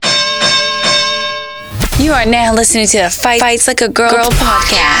You are now listening to the Fights Like a Girl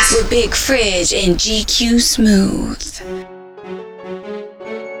podcast with Big Fridge and GQ Smooth.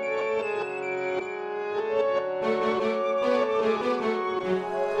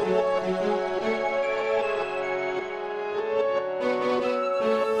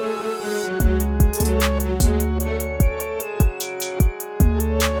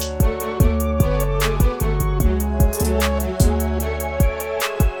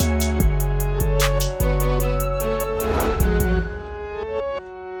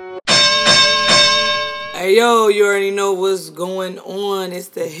 Hey yo, you already know what's going on. It's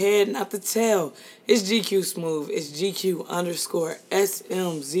the head, not the tail. It's GQ Smooth. It's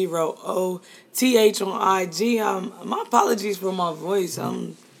GQ_SM0OTH on IG. My apologies for my voice.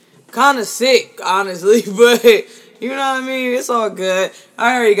 I'm kind of sick, honestly, but you know what I mean? It's all good.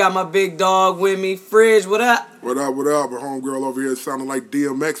 I already got my big dog with me. Fridge, what up? What up, what up? A homegirl over here sounding like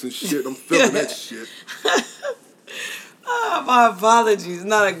DMX and shit. I'm feeling that shit. My apologies.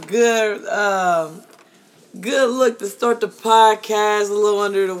 Not a good look to start the podcast, a little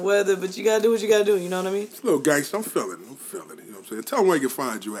under the weather, but you gotta do what you gotta do, you know what I mean? It's a little gangster. I'm feeling it, you know what I'm saying? Tell them where you can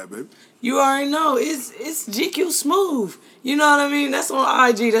find you at, baby. You already know, it's GQ Smooth, you know what I mean? That's on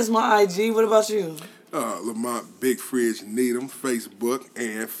IG, that's my IG. What about you? Lamont Big Fridge Needham, Facebook,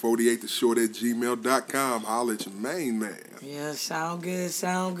 and 48theshort@gmail.com. Holla at your main man. Yeah, sound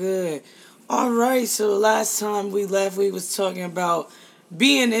good. All right, so last time we left, we was talking about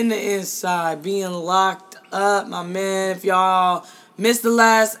being in the inside, being locked up, my man. If y'all missed the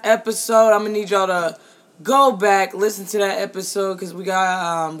last episode, I'm gonna need y'all to go back, listen to that episode, because we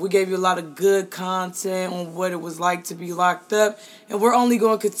gave you a lot of good content on what it was like to be locked up, and we're only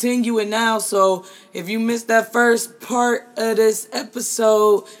going to continue it now. So if you missed that first part of this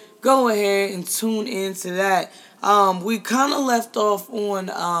episode, go ahead and tune into that. We kind of left off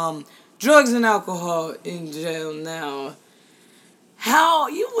on drugs and alcohol in jail now. How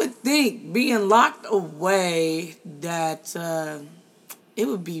you would think being locked away that it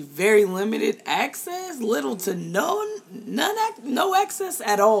would be very limited access, little to no access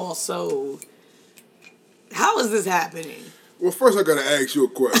at all. So how is this happening? Well, first I gotta ask you a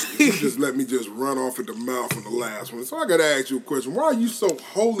question. You just let me just run off at the mouth on the last one. So I gotta ask you a question. Why are you so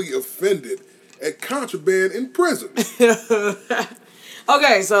wholly offended at contraband in prison?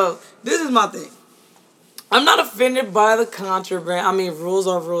 Okay, so this is my thing. I'm not offended by the contraband. I mean, rules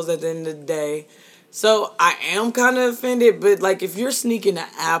are rules at the end of the day. So I am kind of offended, but like if you're sneaking an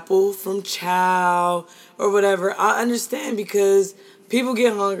apple from Chow or whatever, I understand because people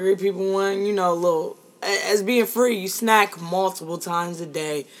get hungry. People want, as being free, you snack multiple times a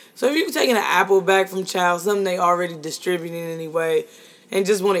day. So if you're taking an apple back from Chow, something they already distributed anyway, and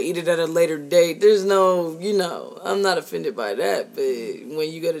just want to eat it at a later date, there's no, I'm not offended by that. But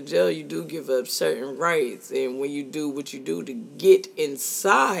when you go to jail, you do give up certain rights. And when you do what you do to get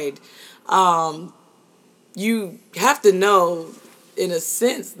inside, you have to know, in a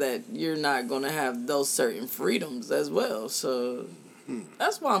sense, that you're not going to have those certain freedoms as well. So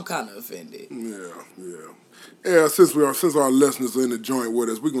that's why I'm kind of offended. Yeah, since our listeners are in the joint with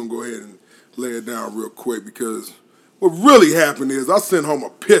us, we're going to go ahead and lay it down real quick because what really happened is I sent home a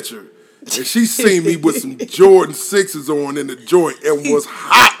picture, and she seen me with some Jordan 6s on in the joint and was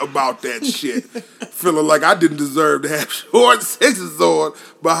hot about that shit. Feeling like I didn't deserve to have Jordan 6s on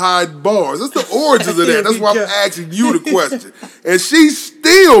behind bars. That's the origins of that. That's why I'm asking you the question. And she's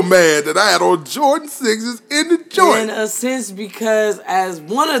still mad that I had on Jordan 6s in the joint. In a sense, because as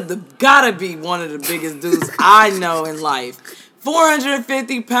gotta be one of the biggest dudes I know in life,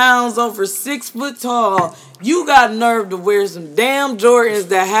 450 pounds, over 6 foot tall, you got nerve to wear some damn Jordans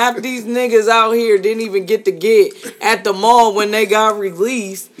that half these niggas out here didn't even get to get at the mall when they got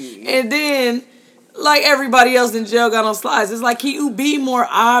released. And then, like everybody else in jail got on slides. It's like, can you be more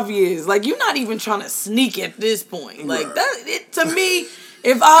obvious? Like, you're not even trying to sneak at this point. Like, to me,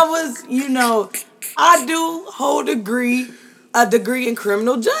 if I was, I do hold a degree in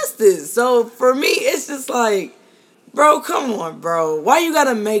criminal justice. So for me, it's just like, bro, come on, bro. Why you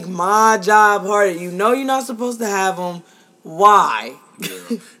gotta make my job harder? You know you're not supposed to have them. Why?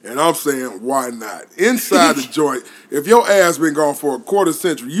 Yeah. And I'm saying, why not? Inside the joint, if your ass been gone for a quarter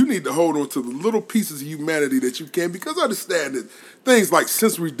century, you need to hold on to the little pieces of humanity that you can, because understand that things like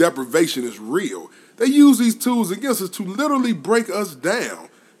sensory deprivation is real. They use these tools against us to literally break us down,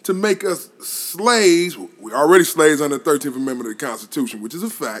 to make us slaves. We're already slaves under the 13th Amendment of the Constitution, which is a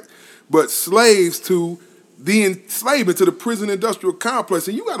fact, but slaves to the enslavement to the prison industrial complex.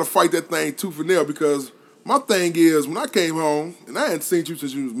 And you got to fight that thing tooth and nail, because my thing is, when I came home, and I hadn't seen you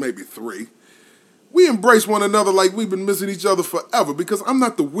since you was maybe 3, we embrace one another like we've been missing each other forever, because I'm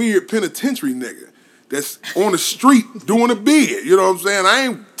not the weird penitentiary nigga that's on the street doing a bid. You know what I'm saying? I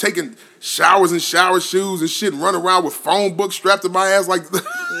ain't taking showers and shower shoes and shit and running around with phone books strapped to my ass like that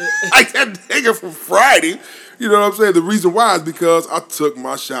nigga from Friday. You know what I'm saying? The reason why is because I took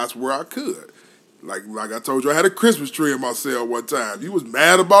my shots where I could. Like I told you, I had a Christmas tree in my cell one time. You was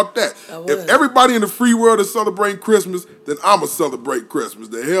mad about that. If everybody in the free world is celebrating Christmas, then I'ma celebrate Christmas.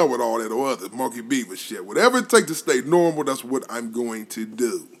 The hell with all that other monkey beaver shit. Whatever it takes to stay normal, that's what I'm going to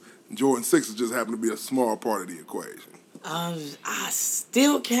do. Jordan 6 just happen to be a small part of the equation. I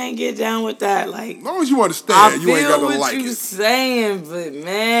still can't get down with that. Like, as long as you understand, you ain't got to like it. I feel what you saying, but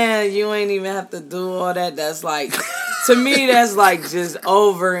man, you ain't even have to do all that. That's like, to me, that's like just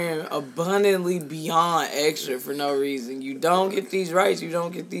over and abundantly beyond extra for no reason. You don't get these rights, you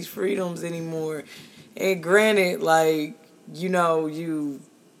don't get these freedoms anymore. And granted, like, you know, you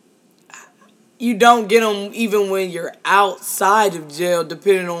don't get them even when you're outside of jail,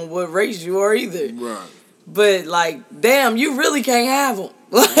 depending on what race you are either. Right. But, like, damn, you really can't have them.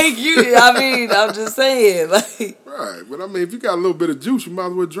 Like, I'm just saying. Like, right. But, I mean, if you got a little bit of juice, you might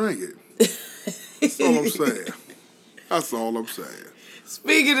as well drink it. That's all I'm saying. That's all I'm saying.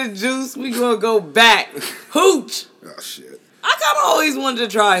 Speaking of juice, we going to go back. Hooch. Oh, shit. I kind of always wanted to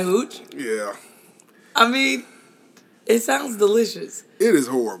try hooch. Yeah. I mean, it sounds delicious. It is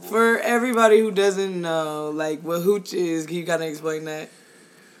horrible. For everybody who doesn't know, like, what hooch is, can you kind of explain that?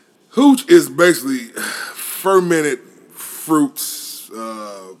 Hooch is basically fermented fruits,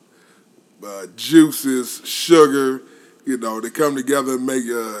 juices, sugar. You know, they come together and make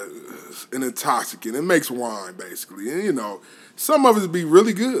an intoxicant. It makes wine, basically. And, you know, some of it be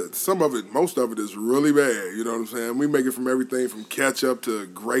really good. Most of it is really bad. You know what I'm saying? We make it from everything from ketchup to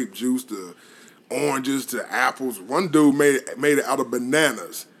grape juice to oranges to apples. One dude made it out of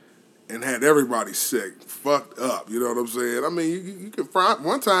bananas and had everybody sick, fucked up. You know what I'm saying? I mean, you can find.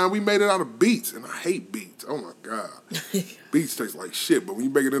 One time we made it out of beets, and I hate beets. Oh my god, beets taste like shit. But when you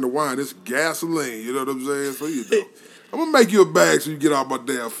make it into wine, it's gasoline. You know what I'm saying? So you know, I'm gonna make you a bag so you get out my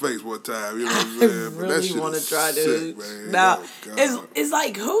damn face one time. You know what I'm saying? I But that really shit want to is try sick, this. man. Now, Oh, it's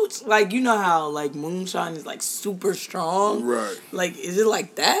like hooch. Like, you know how like moonshine is like super strong, right? Like, is it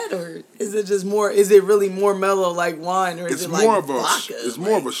like that, or is it just more? Is it really more mellow like wine, or is it like vodka? It's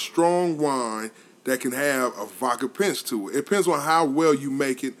more of a strong wine that can have a vodka pinch to it. It depends on how well you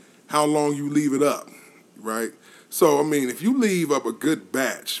make it, how long you leave it up, right? So, I mean, if you leave up a good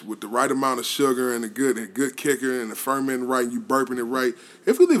batch with the right amount of sugar and a good kicker and the fermenting right and you burping it right,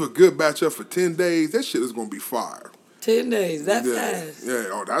 if you leave a good batch up for 10 days, that shit is going to be fire. 10 days, that fast? Yeah,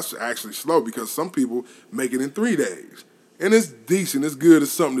 oh, that's actually slow because some people make it in 3 days. And it's decent, it's good,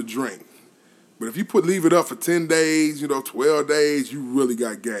 it's something to drink. But if you leave it up for 10 days, 12 days, you really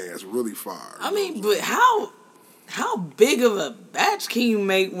got gas, really fire. I mean, but how big of a batch can you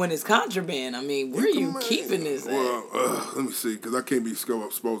make when it's contraband? I mean, where are you keeping this at? Well, let me see, because I can't be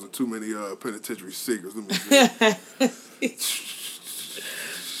exposing too many penitentiary secrets. Let me see.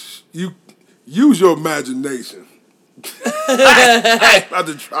 You use your imagination. I about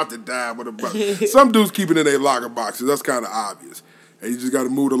to drop the dime with a brother. Some dudes keep it in their locker boxes. That's kind of obvious. And you just got to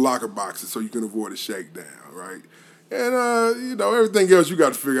move the locker boxes so you can avoid a shakedown, right? And, everything else you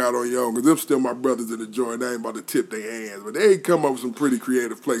got to figure out on your own, because them still my brothers in the joint. They ain't about to tip their hands, but they ain't come up with some pretty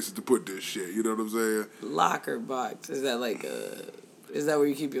creative places to put this shit. You know what I'm saying? Locker box. Is that like is that where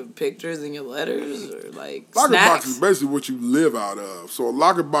you keep your pictures and your letters, or like locker snacks? box is basically what you live out of. So a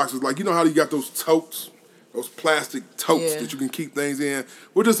locker box is like, you know how you got those totes? Those plastic totes that you can keep things in?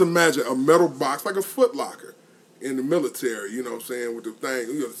 Well, just imagine a metal box, like a Foot Locker in the military, you know what I'm saying, with the thing.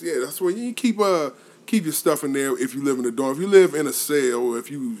 Yeah, that's where you keep your stuff in there if you live in a dorm. If you live in a cell, or if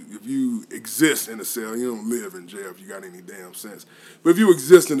you exist in a cell, you don't live in jail if you got any damn sense. But if you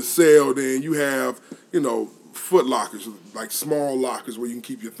exist in a cell, then you have, Foot Lockers, like small lockers where you can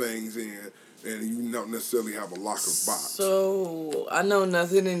keep your things in, and you don't necessarily have a locker box. So, I know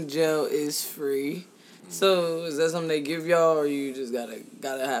nothing in jail is free. So, is that something they give y'all, or you just gotta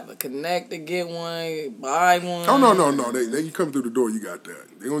have a connect to get one, buy one? Oh, no. They you come through the door, you got that.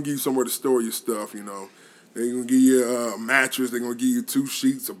 They're going to give you somewhere to store your stuff, They're going to give you a mattress. They're going to give you 2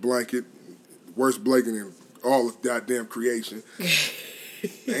 sheets, a blanket, worst blanket in all of goddamn creation. They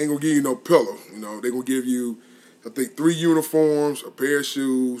ain't going to give you no pillow, They're going to give you, I think, 3 uniforms, a pair of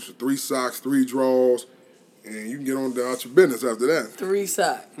shoes, 3 socks, 3 drawers, and you can get on out your business after that. 3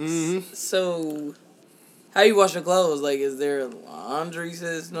 socks. Mm-hmm. So, how you wash your clothes? Like, is there a laundry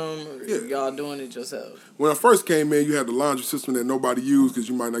system, or y'all doing it yourself? When I first came in, you had the laundry system that nobody used because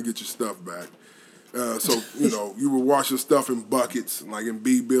you might not get your stuff back. So, you would wash your stuff in buckets, like in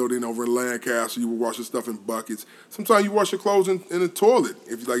B Building over in Lancaster, you would wash your stuff in buckets. Sometimes you wash your clothes in the toilet,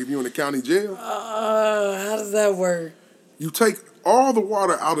 if you're in the county jail. How does that work? You take all the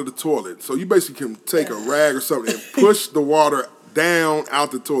water out of the toilet. So you basically can take a rag or something and push the water down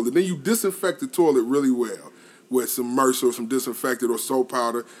out the toilet. Then you disinfect the toilet really well with some Mercer or some disinfectant or soap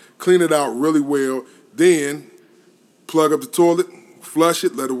powder. Clean it out really well. Then plug up the toilet, flush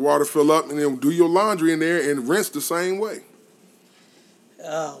it, let the water fill up, and then do your laundry in there and rinse the same way.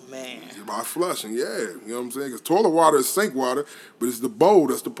 Oh, man. By flushing, yeah. You know what I'm saying? Because toilet water is sink water, but it's the bowl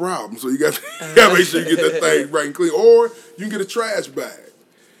that's the problem. So you got to make sure you get that thing right and clean. Or you can get a trash bag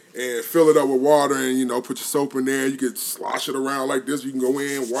and fill it up with water and, put your soap in there. You can slosh it around like this. You can go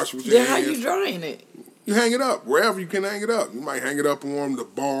in, wash it with your hands. How you drying it? You hang it up wherever you can hang it up. You might hang it up on the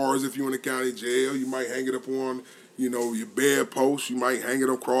bars if you're in the county jail. You might hang it up on, your bed post. You might hang it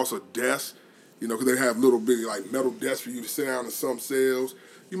across a desk, because they have little big metal desks for you to sit down in some cells.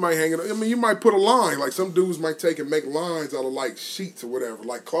 You might hang it up. You might put a line. Like some dudes might take and make lines out of sheets or whatever,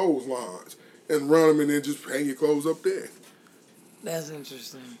 like clothes lines, and run them and then just hang your clothes up there. That's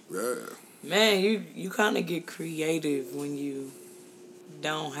interesting. Yeah. Man, you kind of get creative when you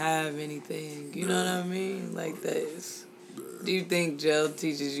don't have anything. You know what I mean? Like this. Do you think jail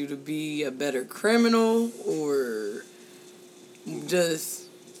teaches you to be a better criminal or just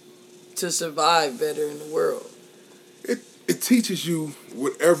to survive better in the world? It teaches you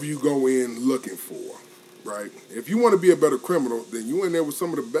whatever you go in looking for, right? If you want to be a better criminal, then you in there with some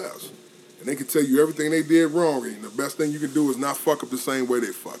of the best. And they can tell you everything they did wrong, and the best thing you can do is not fuck up the same way they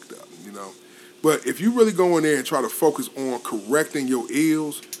fucked up, But if you really go in there and try to focus on correcting your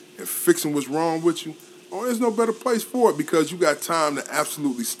ills and fixing what's wrong with you, there's no better place for it because you got time to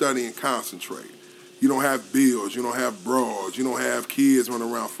absolutely study and concentrate. You don't have bills, you don't have broads, you don't have kids running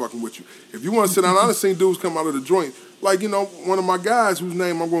around fucking with you. If you want to sit down, I've seen dudes come out of the joint, one of my guys whose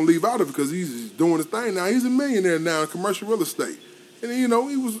name I'm going to leave out of because he's doing his thing now. He's a millionaire now in commercial real estate. And,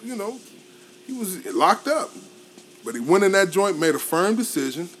 he was locked up. But he went in that joint, made a firm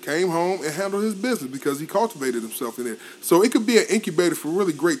decision, came home, and handled his business because he cultivated himself in there. So it could be an incubator for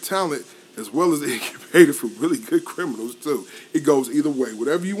really great talent as well as an incubator for really good criminals, too. It goes either way.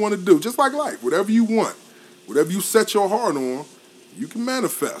 Whatever you want to do, just like life, whatever you want, whatever you set your heart on, you can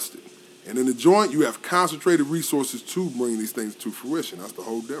manifest it. And in the joint, you have concentrated resources to bring these things to fruition. That's the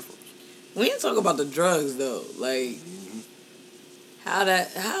whole difference. We didn't talk about the drugs, though. How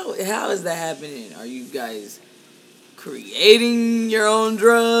is that happening? Are you guys creating your own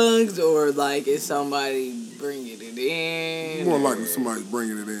drugs, or is somebody bringing it in? More likely somebody's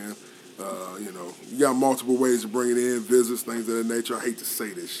bringing it in. You got multiple ways to bring it in, visits, things of that nature. I hate to say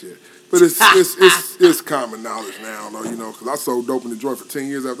this shit, but it's common knowledge now, though, because I sold dope in the joint for 10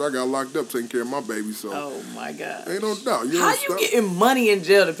 years after I got locked up taking care of my baby. So, oh my God, ain't no doubt. How you getting money in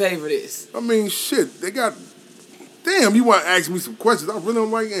jail to pay for this? I mean, shit, they got. Damn, you want to ask me some questions? I really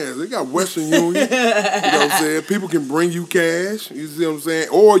don't like answers. They got Western Union. You know what I'm saying? People can bring you cash. You see what I'm saying?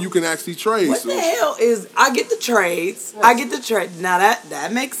 Or you can actually trade. What the hell is... I get the trades. Right. I get the trade. Now,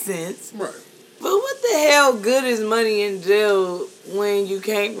 that makes sense. Right. But what the hell good is money in jail when you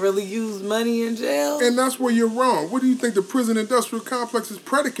can't really use money in jail? And that's where you're wrong. What do you think the prison industrial complex is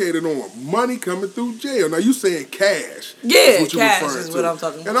predicated on? Money coming through jail. Now, you saying cash. Yeah, cash is what I'm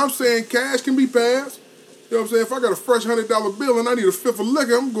talking about. And I'm saying cash can be passed. You know what I'm saying? If I got a fresh $100 bill and I need a fifth of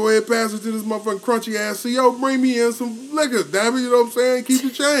liquor, I'm going to go ahead and pass it to this motherfucking crunchy ass CEO. Bring me in some liquor, damn it. You know what I'm saying? Keep the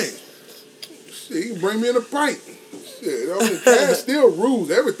change. Shit, you can bring me in a pint. Shit, cash still rules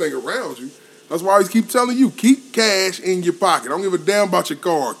everything around you. That's why I always keep telling you, keep cash in your pocket. I don't give a damn about your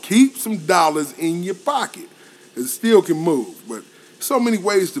car. Keep some dollars in your pocket. It still can move. But so many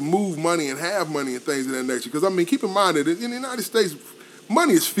ways to move money and have money and things of that nature. Because, keep in mind that in the United States,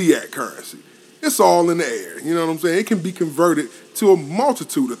 money is fiat currency. It's all in the air. You know what I'm saying? It can be converted to a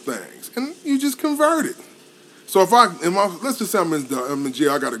multitude of things. And you just convert it. So let's just say I'm in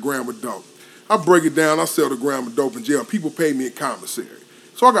jail, I got a gram of dope. I break it down, I sell the gram of dope in jail, and people pay me in commissary.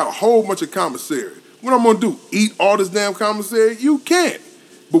 So I got a whole bunch of commissary. What I'm going to do, eat all this damn commissary? You can't.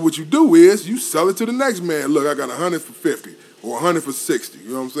 But what you do is you sell it to the next man. Look, I got 100 for 50 or 100 for 60. You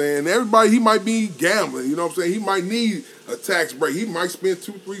know what I'm saying? And everybody, he might be gambling. You know what I'm saying? He might need a tax break. He might spend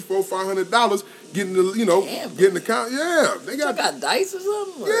 $200, $300, $400 getting the, getting the count. Yeah, they got dice or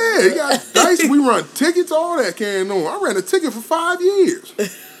something. Yeah, he got dice. We run tickets, all that carrying on. I ran a ticket for 5 years.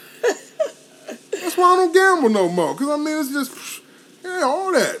 That's why I don't gamble no more. Because it's just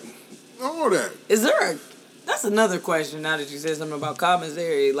all that. Is there That's another question now that you said something about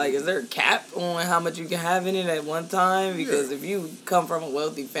commissary. Like, is there a cap on how much you can have in it at one time? Because if you come from a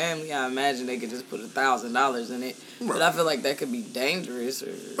wealthy family, I imagine they could just put $1,000 in it. Right. But I feel like that could be dangerous.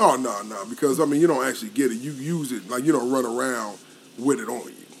 Oh, no. Because, I mean, you don't actually get it. You use it. Like, you don't run around with it on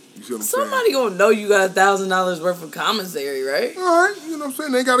you. You see what I'm saying? Somebody gonna know you got $1,000 worth of commissary, right? All right. You know what I'm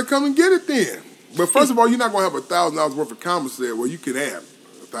saying? They got to come and get it then. But first of all, you're not going to have $1,000 worth of commissary. Well, you can have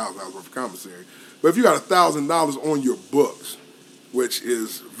 $1,000 worth of commissary. But if you got $1,000 on your books, which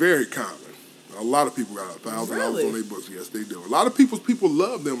is very common, a lot of people got $1,000 on their books. Yes, they do. A lot of people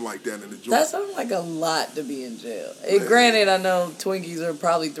love them like that in the joint. That sounds like a lot to be in jail. Granted, I know Twinkies are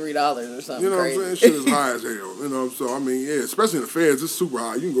probably $3 or something. You know crazy. what I'm saying? Shit is high as hell. You know, so I mean, yeah, especially in the feds, it's super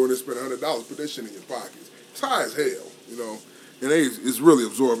high. You can go in there and spend $100, put that shit in your pockets. It's high as hell. You know. And it's really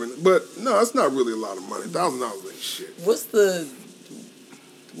absorbing. But no, it's not really a lot of money. $1,000 ain't shit.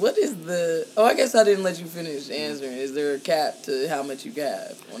 What is the... Oh, I guess I didn't let you finish answering. Is there a cap to how much you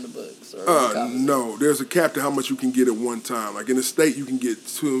have on the books? Or no, there's a cap to how much you can get at one time. Like in the state, you can get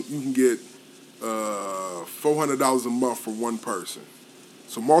 $400 a month for one person.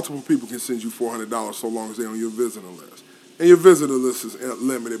 So multiple people can send you $400 so long as they're on your visitor list. And your visitor list is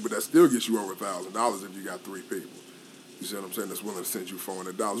limited, but that still gets you over $1,000 if you got 3 people. You see what I'm saying? That's willing to send you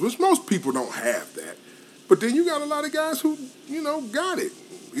 $400, which most people don't have that. But then you got a lot of guys who, you know, got it.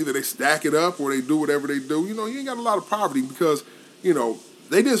 Either they stack it up or they do whatever they do. You know, you ain't got a lot of poverty because, you know,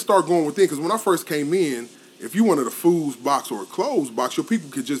 they didn't start going within. Because when I first came in, if you wanted a food's box or a clothes box, your people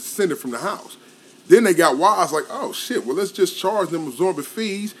could just send it from the house. Then they got wise like, oh, shit, well, let's just charge them absorbent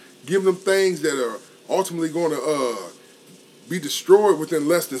fees, give them things that are ultimately going to be destroyed within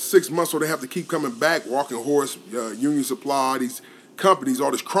less than 6 months, so they have to keep coming back. Walking Horse, Union Supply, these companies,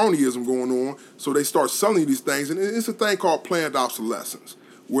 all this cronyism going on, so they start selling these things, and it's a thing called planned obsolescence,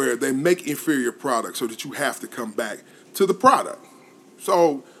 where they make inferior products so that you have to come back to the product.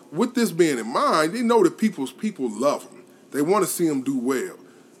 So with this being in mind, they know that people love them. They want to see them do well.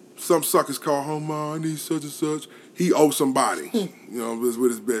 Some suckers call home, I need such and such. He owes somebody, you know,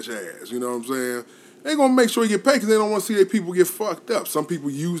 with his bitch ass. You know what I'm saying? They gonna make sure he get paid because they don't want to see their people get fucked up. Some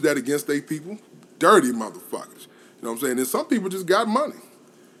people use that against their people. Dirty motherfuckers. You know what I'm saying? And some people just got money.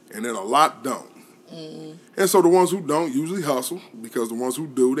 And then a lot don't. Mm-hmm. And so the ones who don't usually hustle because the ones who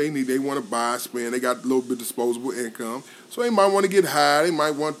do, they want to buy, spend. They got a little bit disposable income. So they might want to get high. They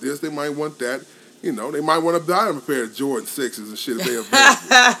might want this. They might want that. You know, they might want to buy them a pair of Jordan 6s and shit if they're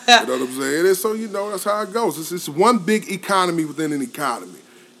available. You know what I'm saying? And so, you know, that's how it goes. It's one big economy within an economy.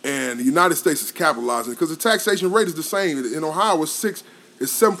 And the United States is capitalizing because the taxation rate is the same. In Ohio, it's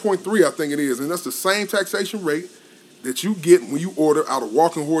 7.3, I think it is. And that's the same taxation rate that you get when you order out of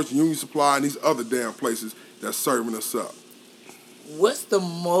Walking Horse, Union Supply, and these other damn places that's serving us up. What's the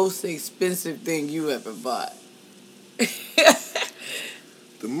most expensive thing you ever bought?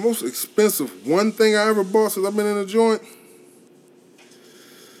 The most expensive one thing I ever bought since I've been in a joint?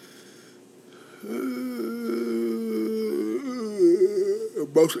 The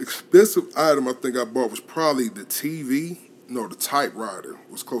most expensive item I think I bought was probably the TV. No, the typewriter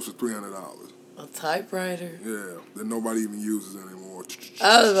was close to $300. A typewriter? Yeah, that nobody even uses anymore.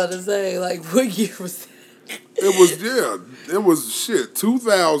 I was about to say, like, what year was that? It was shit,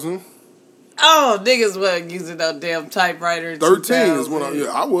 2000. Oh, niggas wasn't using no damn typewriter in 13 is when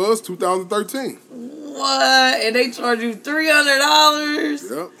I was, 2013. What? And they charge you $300?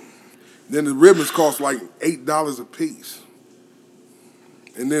 Yep. Then the ribbons cost like $8 a piece.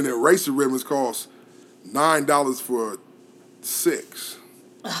 And then the eraser ribbons cost $9 for 6.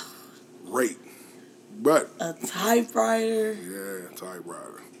 Rate. But a typewriter? Yeah,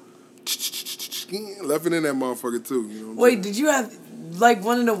 typewriter. Left it in that motherfucker too. You know Wait, did you have like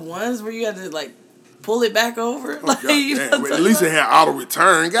one of the ones where you had to like pull it back over? Oh, like, you know at least it had auto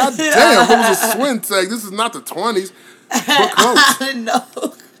return. God damn, it was a swing tag. This is not the 20s. But close. No.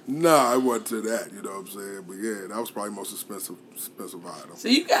 Nah, it wasn't to that, you know what I'm saying? But yeah, that was probably the most expensive item. So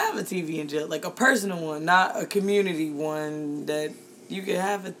you can have a TV in jail, like a personal one, not a community one that you can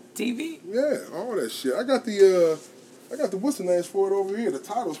have a TV? Yeah, all that shit. I got the what's the names for it over here, the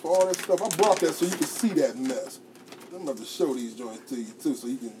titles for all that stuff. I brought that so you can see that mess. I'm about to show these joints to you too so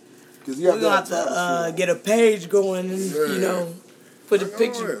you can, because you have we're going to have to get a page going and, you know, put a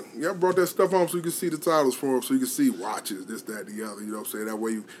picture. Yeah, I brought that stuff on so you can see the titles for them, so you can see watches, this, that, the other, you know what I'm saying? That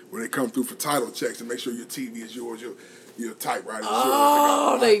way, when they come through for title checks and make sure your TV is yours, your typewriter is yours.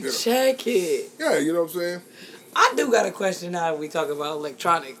 Oh, they check it. Yeah, you know what I'm saying? I do got a question now we talk about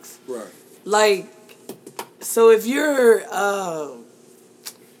electronics. Right. Like, so if you're,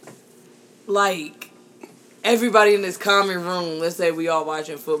 like, everybody in this common room, let's say we all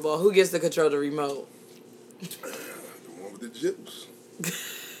watching football, who gets to control the remote? The one with the jips.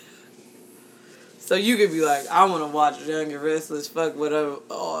 So you could be like, I want to watch Young and Restless, fuck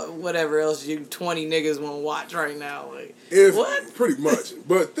whatever else you 20 niggas want to watch right now. Like, what? Pretty much.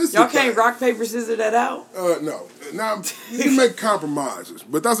 But this y'all can't rock, paper, scissors that out? No. Now, you can make compromises.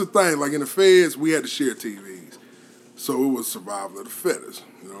 But that's the thing. Like, in the feds, we had to share TVs. So it was survival of the fittest.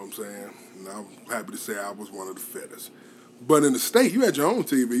 You know what I'm saying? And I'm happy to say I was one of the fittest. But in the state, you had your own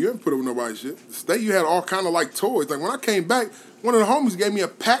TV. You didn't put up with nobody's shit. The state, you had all kind of, like, toys. Like, when I came back, one of the homies gave me a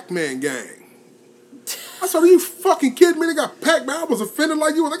Pac-Man game. I said, are you fucking kidding me? They got Pac-Man. I was offended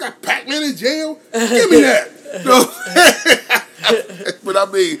like you. They got Pac-Man in jail. Give me that. But I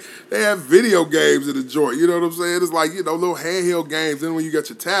mean, they have video games in the joint. You know what I'm saying? It's like, little handheld games. Then when you got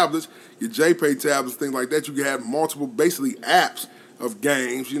your tablets, your JPay tablets, things like that, you can have multiple, basically, apps of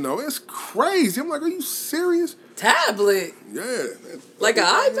games. It's crazy. I'm like, are you serious? Tablet? Yeah. Like an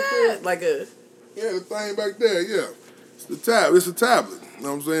iPad? Like a... Yeah, the thing back there, yeah. It's a tablet. You know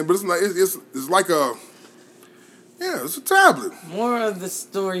what I'm saying? But it's like a... Yeah, it's a tablet. More of the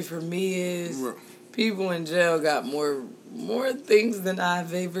story for me is people in jail got more things than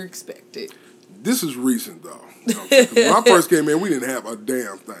I've ever expected. This is recent, though. When I first came in, we didn't have a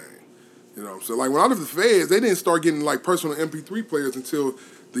damn thing. You know what I'm saying? Like, when I left the feds, they didn't start getting, like, personal MP3 players until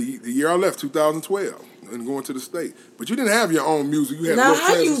the year I left, 2012, and going to the state. But you didn't have your own music. You had now,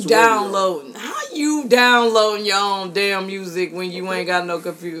 how you downloading your own damn music when you ain't got no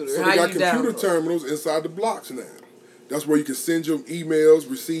computer? So they got computer terminals inside the blocks now. That's where you can send your emails,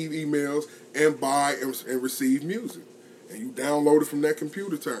 receive emails, and buy and receive music. And you download it from that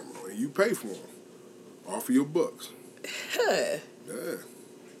computer terminal, and you pay for them. All for your books. Yeah.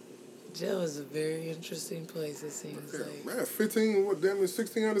 Jail is a very interesting place, it seems like. Man,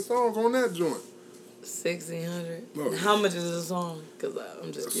 1,600 songs on that joint. 1,600? No. How much is a song? Because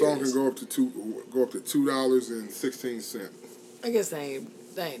I'm just curious. A song can go up to $2.16. I guess they ain't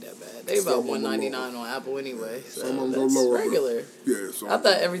that bad. They about $1.99 on Apple anyway. So some of them go lower. Regular. Yeah, I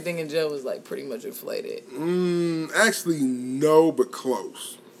thought everything in jail was like pretty much inflated. Actually, no, but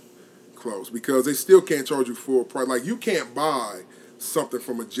close. Because they still can't charge you full price. Like, you can't buy something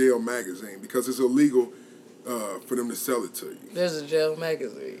from a jail magazine because it's illegal for them to sell it to you. There's a jail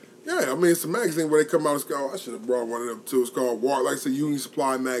magazine. Yeah, I mean, it's a magazine where they come out and go, I should have brought one of them too. It's called, like I said, Union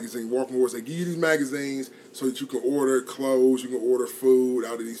Supply Magazine, Walking Wars. They give you these magazines so that you can order clothes, you can order food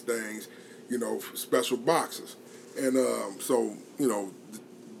out of these things, special boxes. And so,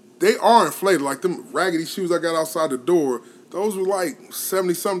 they are inflated. Like them raggedy shoes I got outside the door, those were like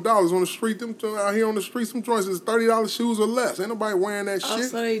 $70-something on the street. Them out here on the street, some joints is $30 shoes or less. Ain't nobody wearing that shit.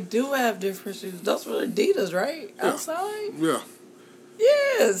 So they do have different shoes. Those were Adidas, right? Yeah. Outside? Yeah.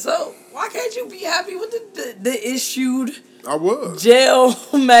 Yeah, so why can't you be happy with the issued I was jail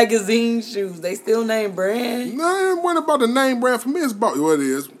magazine shoes? They still name brand? No, it wasn't about the name brand for me. It's about what it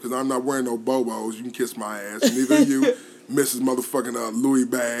is, because I'm not wearing no Bobos. You can kiss my ass. Neither are you, Mrs. Motherfucking Louis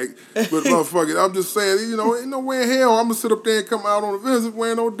bag. But motherfucking, I'm just saying, ain't no way in hell I'm going to sit up there and come out on a visit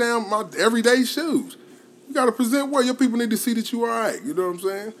wearing no damn my everyday shoes. You got to present well. Your people need to see that you all right. You know what I'm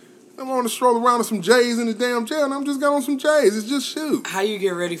saying? I'm on to stroll around in some J's in the damn jail, and I'm just got on some J's. It's just shoes. How you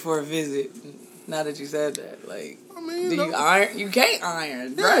get ready for a visit? Now that you said that, like, I mean, do you iron? You can't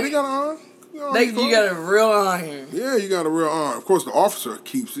iron, yeah, right? They got to iron. You got a real iron. Yeah, you got a real iron. Of course, the officer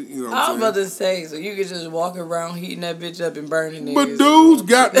keeps it. You know what I'm saying? I was about to say, so you could just walk around heating that bitch up and burning it. But dudes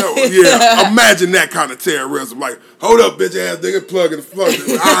got no. Yeah, imagine that kind of terrorism. Like, hold up, bitch ass nigga, plug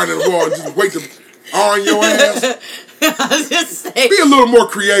the iron in the wall, and just wait to iron your ass. I just saying. Be a little more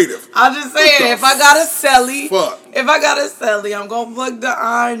creative. I'm just saying, if I got a celly, I'm gonna plug the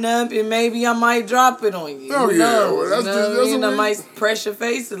iron up and maybe I might drop it on you. Oh, yeah. Well, I might press your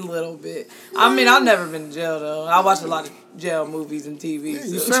face a little bit. I mean, I've never been to jail, though. I watch a lot of jail movies and TV. Yeah,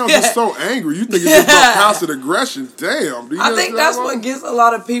 you sound just so angry. You think it's just about constant aggression. Damn. I think that's what gets a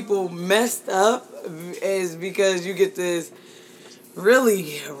lot of people messed up is because you get this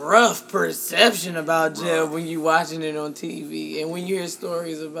really rough perception about jail when you watching it on TV, and when you hear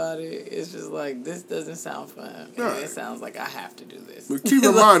stories about it, it's just like, this doesn't sound fun. Right. And it sounds like I have to do this. But keep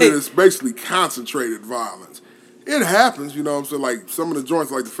in mind that it's basically concentrated violence. It happens, you know what I'm saying? Like some of the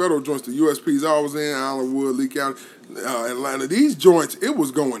joints, like the federal joints, the USPs I was in, Allenwood, Lee County, Atlanta, these joints, it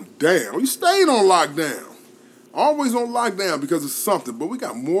was going down. We stayed on lockdown. Always on lockdown because of something. But we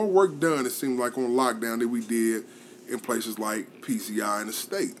got more work done, it seemed like, on lockdown than we did in places like PCI in the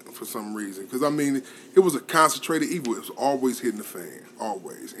state for some reason. Because, I mean, it was a concentrated evil. It was always hitting the fan,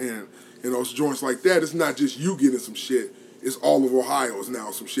 always. And in those joints like that, it's not just you getting some shit. it's all of Ohio is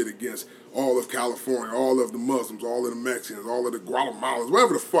now some shit against all of California, all of the Muslims, all of the Mexicans, all of the Guatemalans,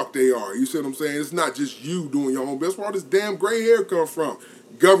 whatever the fuck they are. You see what I'm saying? It's not just you doing your own best. Where all this damn gray hair come from?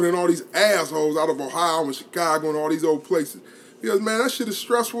 Governing all these assholes out of Ohio and Chicago and all these old places. Because, man, that shit is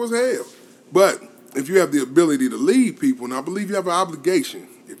stressful as hell. But if you have the ability to lead people, and I believe you have an obligation,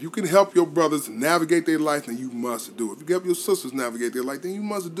 if you can help your brothers navigate their life, then you must do it. If you can help your sisters navigate their life, then you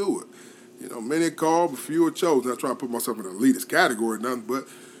must do it. You know, many are called, but few are chosen. I'm not trying to put myself in the elitist category or nothing, but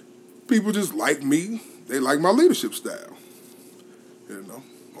people just like me. They like my leadership style. You know,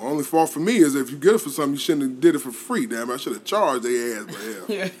 the only fault for me is if you get it for something, you shouldn't have did it for free. Damn, I should have charged their ass. But hell,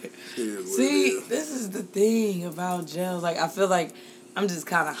 see, this is the thing about jails. Like, I feel like I'm just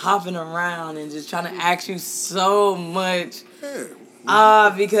kind of hopping around and just trying to ask you so much.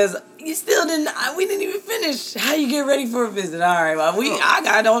 Because you still didn't. We didn't even finish how you get ready for a visit. All right, well, I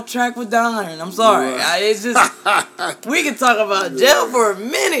got off track with Don. I'm sorry. It's just we can talk about jail for a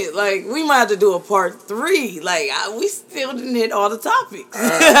minute. Like, we might have to do a part 3. Like, we still didn't hit all the topics.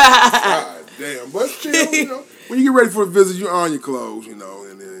 God damn, but still, you know, when you get ready for a visit, you on your clothes, you know,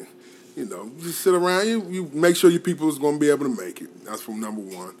 and then you just sit around. You make sure your people is going to be able to make it. That's from number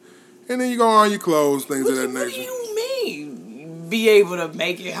 1, and then you go on your clothes, things of that nature. What do you mean? Be able to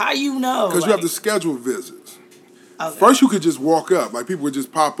make it? How you know? Because you have to schedule visits. Okay. First, you could just walk up. Like, people would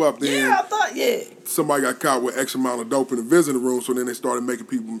just pop up. Then I thought, somebody got caught with X amount of dope in the visiting room, so then they started making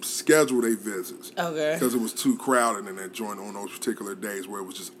people schedule their visits. Okay. Because it was too crowded in that joint on those particular days where it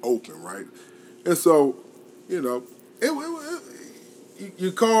was just open, right? And so, you know,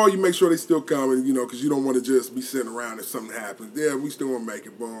 you call, you make sure they still coming, you know, because you don't want to just be sitting around if something happens. Yeah, we still want to make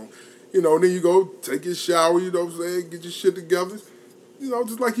it, boom. You know, and then you go take your shower, you know what I'm saying, get your shit together. You know,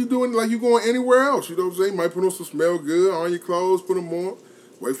 just like you doing, like you going anywhere else, you know what I'm saying? You might put on some smell good, on your clothes, put them on,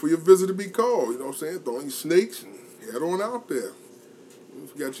 wait for your visit to be called, you know what I'm saying? Throw on your sneaks and head on out there.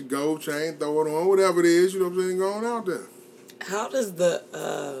 If you got your gold chain, throw it on, whatever it is, you know what I'm saying, go on out there. How does the,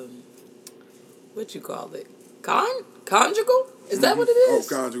 what you call it, conjugal? Is that what it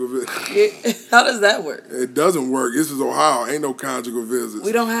is? Oh, conjugal visit. How does that work? It doesn't work. This is Ohio. Ain't no conjugal visits.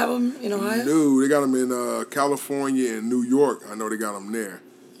 We don't have them in Ohio? No, they got them in California and New York. I know they got them there.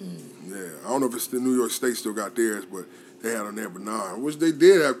 Yeah, I don't know if it's the New York State still got theirs, but they had them there. But nah, I wish they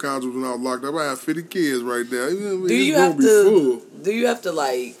did have conjugals when I was locked up. I had 50 kids right there. Do you have to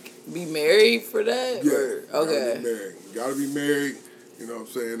like be married for that? Yeah. Okay. Gotta be married. Gotta be married. You know what I'm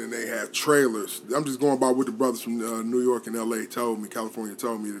saying? And they have trailers. I'm just going by what the brothers from New York and L.A. told me, California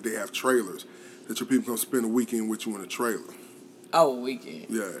told me, that they have trailers, that your people can spend a weekend with you in a trailer. Oh, a weekend?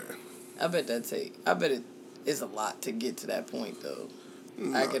 Yeah. I bet it's a lot to get to that point, though.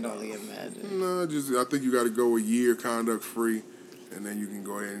 I can only imagine. No, I think you got to go a year conduct free, and then you can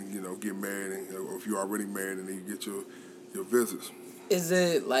go ahead and, you know, get married, and, or if you're already married, and then you get your visits. Is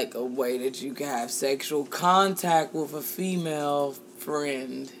it like a way that you can have sexual contact with a female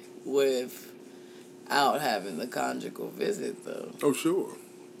friend without having the conjugal visit, though? Oh, sure.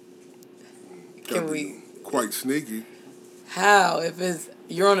 Can we? Quite sneaky. How? If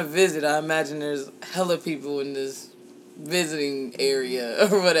you're on a visit, I imagine there's hella people in this visiting area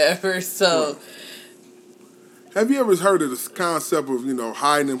or whatever, so. Right. Have you ever heard of this concept of, you know,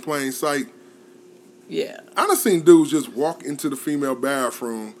 hiding in plain sight? Yeah. I done seen dudes just walk into the female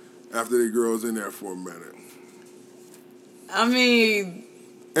bathroom after their girl's in there for a minute. I mean...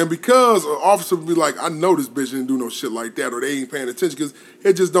 And because an officer would be like, I know this bitch didn't do no shit like that, or they ain't paying attention, because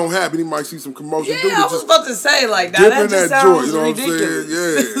it just don't happen. He might see some commotion. Yeah, I was about to say, like, that just sounds joint, you know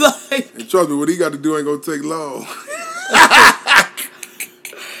ridiculous. What I'm saying? Yeah. Like, and trust me, what he got to do ain't going to take long.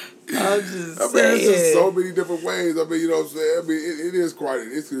 I'm just saying. There's just so many different ways. I mean, you know what I'm saying? I mean, it is quite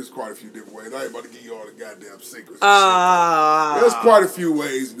a few different ways. I ain't about to give you all the goddamn secrets. There's quite a few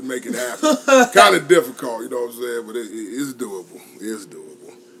ways to make it happen. Kind of difficult, you know what I'm saying? But it's doable. It's doable.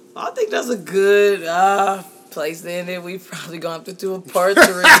 I think that's a good place to end it. We probably gonna have to do a part 3.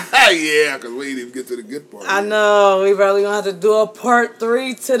 Yeah, because we didn't even get to the good part. I know. We probably gonna have to do a part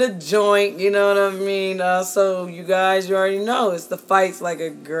 3 to the joint. You know what I mean? So you guys, you already know, it's the Fights Like a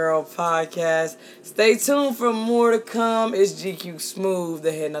Girl podcast. Stay tuned for more to come. It's GQ Smooth,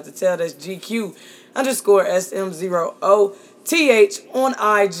 the head not to tell. That's GQ_SM0OTH on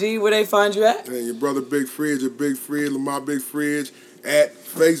IG. Where they find you at? And your brother Big Fridge, Lamar Big Fridge, at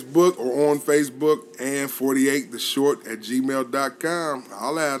Facebook or on Facebook, and 48 the short at gmail.com.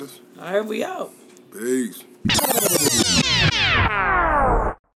 Holla at us. All right, we out. Peace.